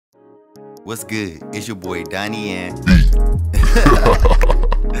What's good? It's your boy Donnie and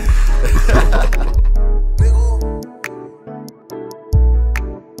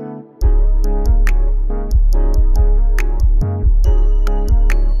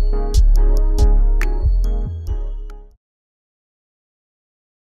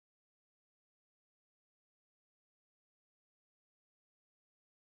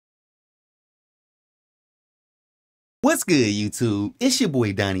what's good, YouTube? It's your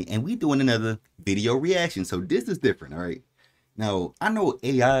boy Donnie, and we doing another video reaction. So this is different, all right? Now, I know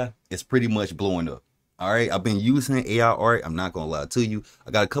AI is pretty much blowing up, all right? I've been using AI art. I'm not gonna lie to you.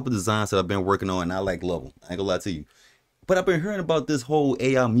 I got a couple designs that I've been working on, and I love them. I ain't gonna lie to you. But I've been hearing about this whole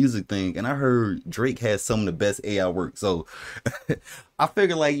AI music thing, and I heard Drake has some of the best AI work. So I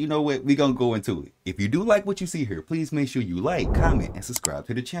figured, like, you know what? We're going to go into it. If you do like what you see here, please make sure you like, comment, and subscribe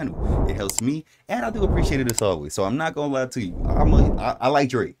to the channel. It helps me, and I do appreciate it as always. So I'm not going to lie to you. I like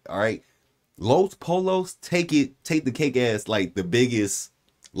Drake, all right? Los Polos, take the cake as, like, the biggest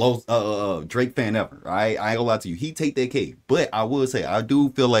Drake fan ever, all right? I ain't gonna lie to you. He take that cake. But I will say, I do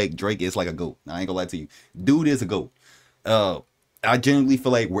feel like Drake is like a GOAT. I ain't gonna lie to you. Dude is a GOAT. I genuinely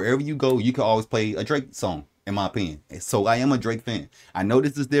feel like wherever you go, you can always play a Drake song, in my opinion. So I am a Drake fan. I know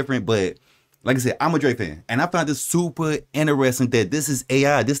this is different, but like I said, I'm a Drake fan. And I found this super interesting that this is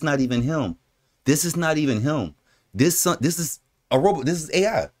AI. This is not even him. This is not even him. This is a robot. This is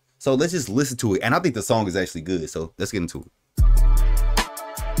AI. So let's just listen to it. And I think the song is actually good. So let's get into it.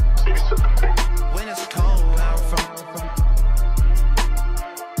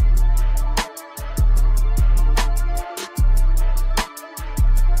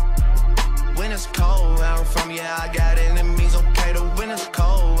 Yeah, I got enemies, okay, the winter's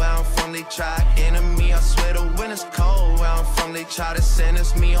cold. Where I'm from, they try enemy, I swear the winter's cold. Where I'm from, they try to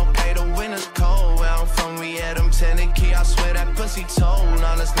sentence me, okay, the winter's cold. Where I'm from, we had them tenant key, I swear that pussy told.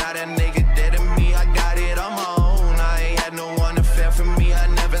 Honest, now that nigga dead to me, I got it on my own. I ain't had no one to fare for me, I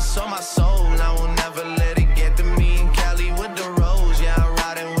never saw my soul. I will never let it get to me in Cali with the rose. Yeah, I'm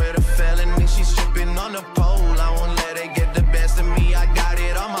riding with a felony, she's stripping on the pole. I won't let it get the best of me, I got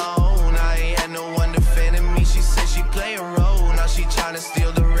it on my own. I ain't had no one defending me, she said she play a role. Now she trying to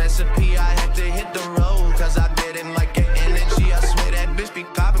steal the recipe, I had to hit the road. Cause I didn't like her energy, I swear that bitch be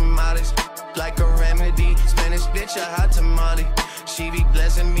popping mileage like a remedy. Spanish bitch, a hot tamale. She be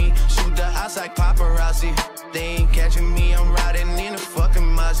blessing me, shoot the house like paparazzi. They ain't catching me, I'm riding in a fucking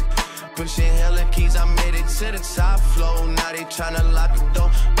Mozzie. Pushing hella keys, I made it to the top floor. Now they tryna lock the door,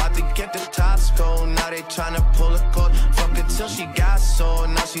 about to get the top score. Now they tryna pull a cord, fuck it till she got sore.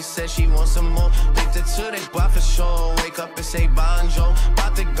 Now she said she wants some more, linked it to the bar for sure. Wake up and say bonjour,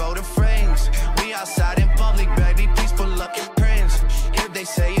 about to go to frames. We outside in public, baby, please pull up your prints. If they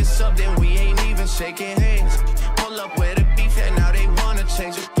say it's up, then we ain't even shaking hands. Pull up where the beef at, now they wanna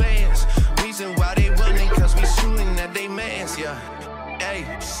change the plans. Reason why they running, cause we shooting at they mans, yeah. Hey,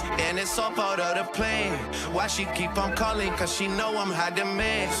 and it's all part of the plan. Why she keep on calling? Cause she know I'm high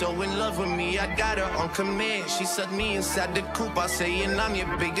demand. So in love with me, I got her on command. She sucked me inside the coupe, I say, and I'm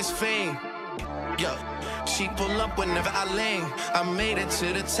your biggest fan. Yo, she pull up whenever I land. I made it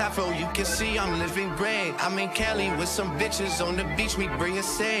to the top floor, you can see I'm living grand. I'm in Cali with some bitches on the beach, me bringing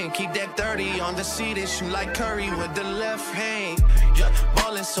sand. Keep that 30 on the seat and shoot like Curry with the left hand. Yeah,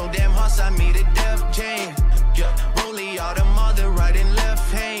 ballin' so damn hard, I made it Def Jam. Yeah, rollie all the mother right and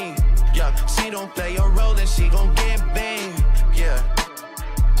left hand. Yeah, she don't play a role and she gon' get banged. Yeah.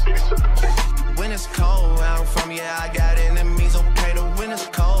 When it's cold, where I'm from, yeah, I got enemies, okay, the winter's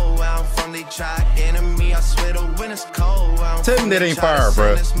cold. Where I'm from, they try enemy, I swear the winter's cold. Tell them that ain't fire,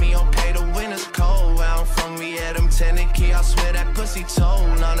 bro. Me, okay, the winter's cold. Where I'm from, we had them tenant key, I swear that pussy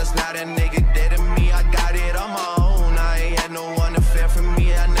told. Honest, now that nigga dead to me, I got it on my own. I ain't had no one to fare for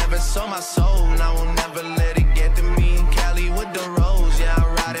me, I never saw my soul. I will never let it get to me in Cali with the rose. Yeah,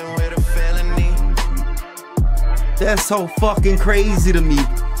 I'm riding with a felony. That's so fucking crazy to me.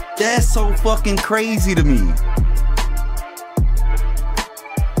 That's so fucking crazy to me.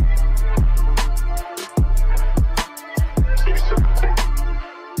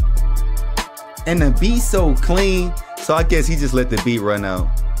 And the beat so clean, so I guess he just let the beat run out.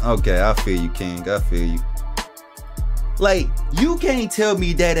 Okay, I feel you, King. I feel you. Like, you can't tell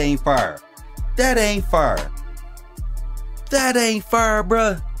me that ain't fire. That ain't fire. That ain't fire,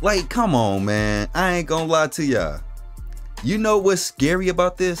 bruh. Like, come on, man. I ain't gonna lie to y'all. You know what's scary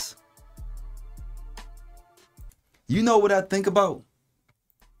about this? You know what I think about?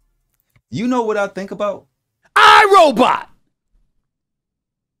 You know what I think about? iRobot!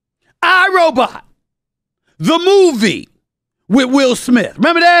 iRobot! The movie with Will Smith.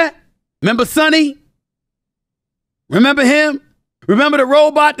 Remember that? Remember Sonny? Remember him? Remember the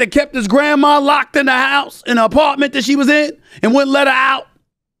robot that kept his grandma locked in the house, in the apartment that she was in, and wouldn't let her out?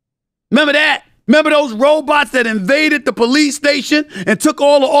 Remember that? Remember those robots that invaded the police station and took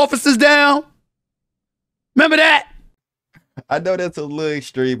all the officers down? Remember that? I know that's a little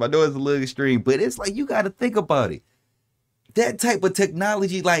extreme. I know it's a little extreme, but it's like you got to think about it. That type of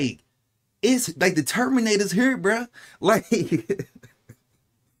technology, like, it's like the Terminator's here, bro. Like,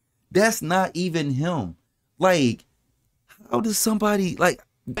 that's not even him. Like, how does somebody, like,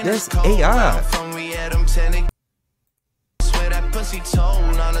 that's AI.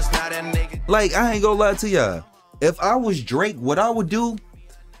 Like, I ain't gonna lie to y'all. If I was Drake, what I would do,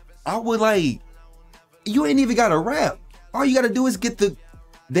 I would, like, you ain't even gotta rap. All you gotta do is get the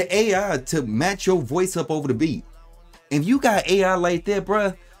AI to match your voice up over the beat. If you got AI like that,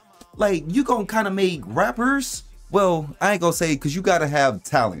 bruh, like, you gonna kind of make rappers, well, I ain't gonna say, because you gotta have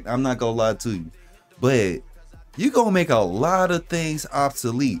talent. I'm not gonna lie to you. But you gonna make a lot of things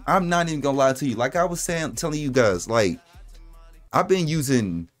obsolete. I'm not even gonna lie to you. Like I was saying, telling you guys, like, I've been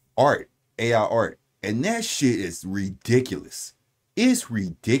using art, AI art, and that shit is ridiculous. It's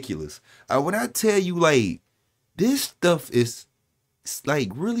ridiculous. When I tell you, like, this stuff is,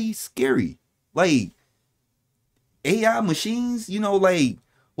 like, really scary. Like, AI machines, you know, like,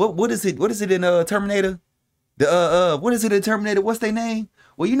 what is it? What is it in Terminator? The what is it in Terminator? What's their name?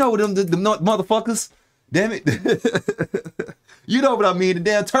 Well, you know them, the motherfuckers. Damn it. You know what I mean? The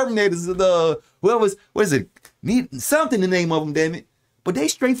damn Terminators, what is it? Need something the name of them, damn it. But they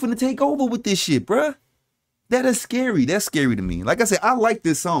straight finna take over with this shit, bruh. That is scary. That's scary to me. Like I said, I like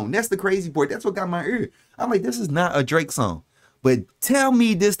this song. That's the crazy part. That's what got my ear. I'm like, this is not a Drake song. But tell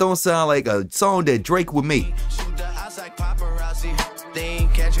me this don't sound like a song that Drake would make.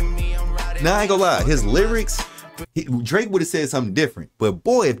 Now, I ain't gonna lie. His lyrics, Drake would have said something different. But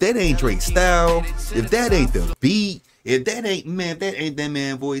boy, if that ain't Drake's style, if that ain't the beat, if that ain't that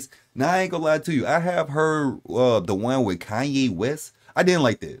man voice. Now, I ain't gonna lie to you. I have heard the one with Kanye West. I didn't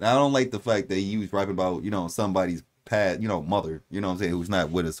like that. I don't like the fact that he was rapping about, you know, somebody's past, you know, mother, you know what I'm saying, who's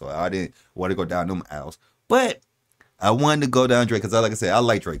not with us. So I didn't want to go down them aisles. But I wanted to go down Drake because, like I said, I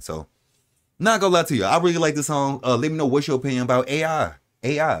like Drake. So, not gonna lie to you. I really like this song. Let me know what's your opinion about AI.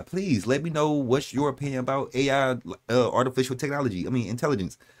 AI, please let me know what's your opinion about AI, artificial technology. I mean,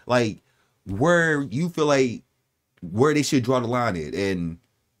 intelligence. Like, where you feel like where they should draw the line at. And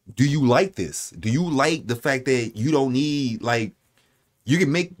do you like this? Do you like the fact that you don't need, like, you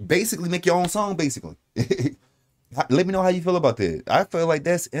can basically make your own song, basically? Let me know how you feel about that. I feel like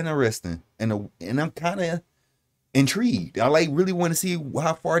that's interesting, and I'm kind of intrigued. I like really want to see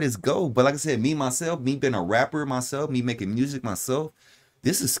how far this go. But like I said, me being a rapper myself, me making music myself,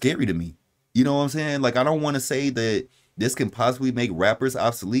 this is scary to me. You know what I'm saying? Like, I don't want to say that this can possibly make rappers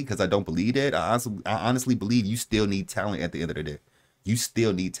obsolete, because I don't believe that. I honestly believe you still need talent at the end of the day. You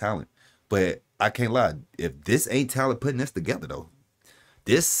still need talent. But I can't lie. If this ain't talent putting this together, though,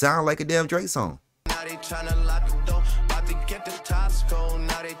 this sound like a damn Drake song.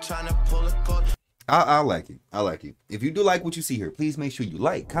 I like it. I like it. If you do like what you see here, please make sure you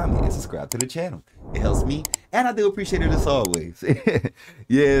like, comment, and subscribe to the channel. It helps me, and I do appreciate it as always.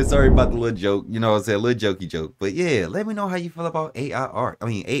 Yeah, sorry about the little joke. You know what I'm saying? A little jokey joke. But yeah, let me know how you feel about AI art. I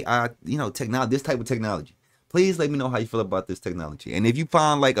mean, AI, you know, technology, this type of technology. Please let me know how you feel about this technology. And if you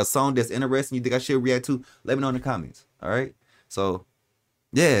find, like, a song that's interesting you think I should react to, let me know in the comments. All right? So,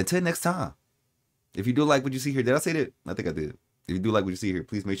 yeah, until next time. If you do like what you see here, did I say that? I think I did. If you do like what you see here,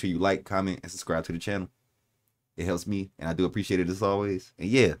 please make sure you like, comment, and subscribe to the channel. It helps me, and I do appreciate it as always. And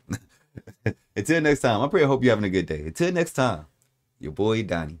yeah, until next time, I pray I hope you're having a good day. Until next time, your boy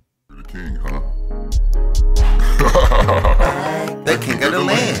Donnie. The king, huh? The king of the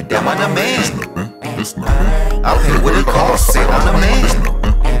land, damn, I'm the man. It's nothing. I'll pay what it costs, say I'm the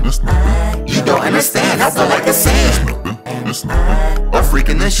man. It's nothing. You don't understand, I feel like a sand. It's nothing. A freak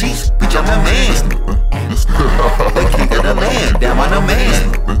in the sheets, bitch, I'm the man. It's nothing. The king of the land, damn, I'm the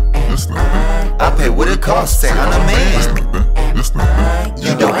man. It's nothing. I pay what it costs, say I'm the man. It's nothing.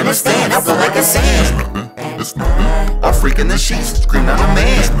 You don't understand, I feel like a sand. It's nothing. A freak in the sheets, screaming I'm the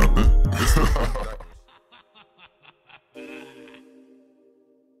man.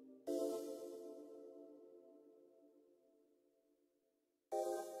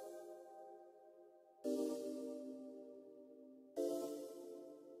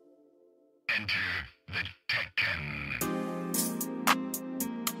 Enter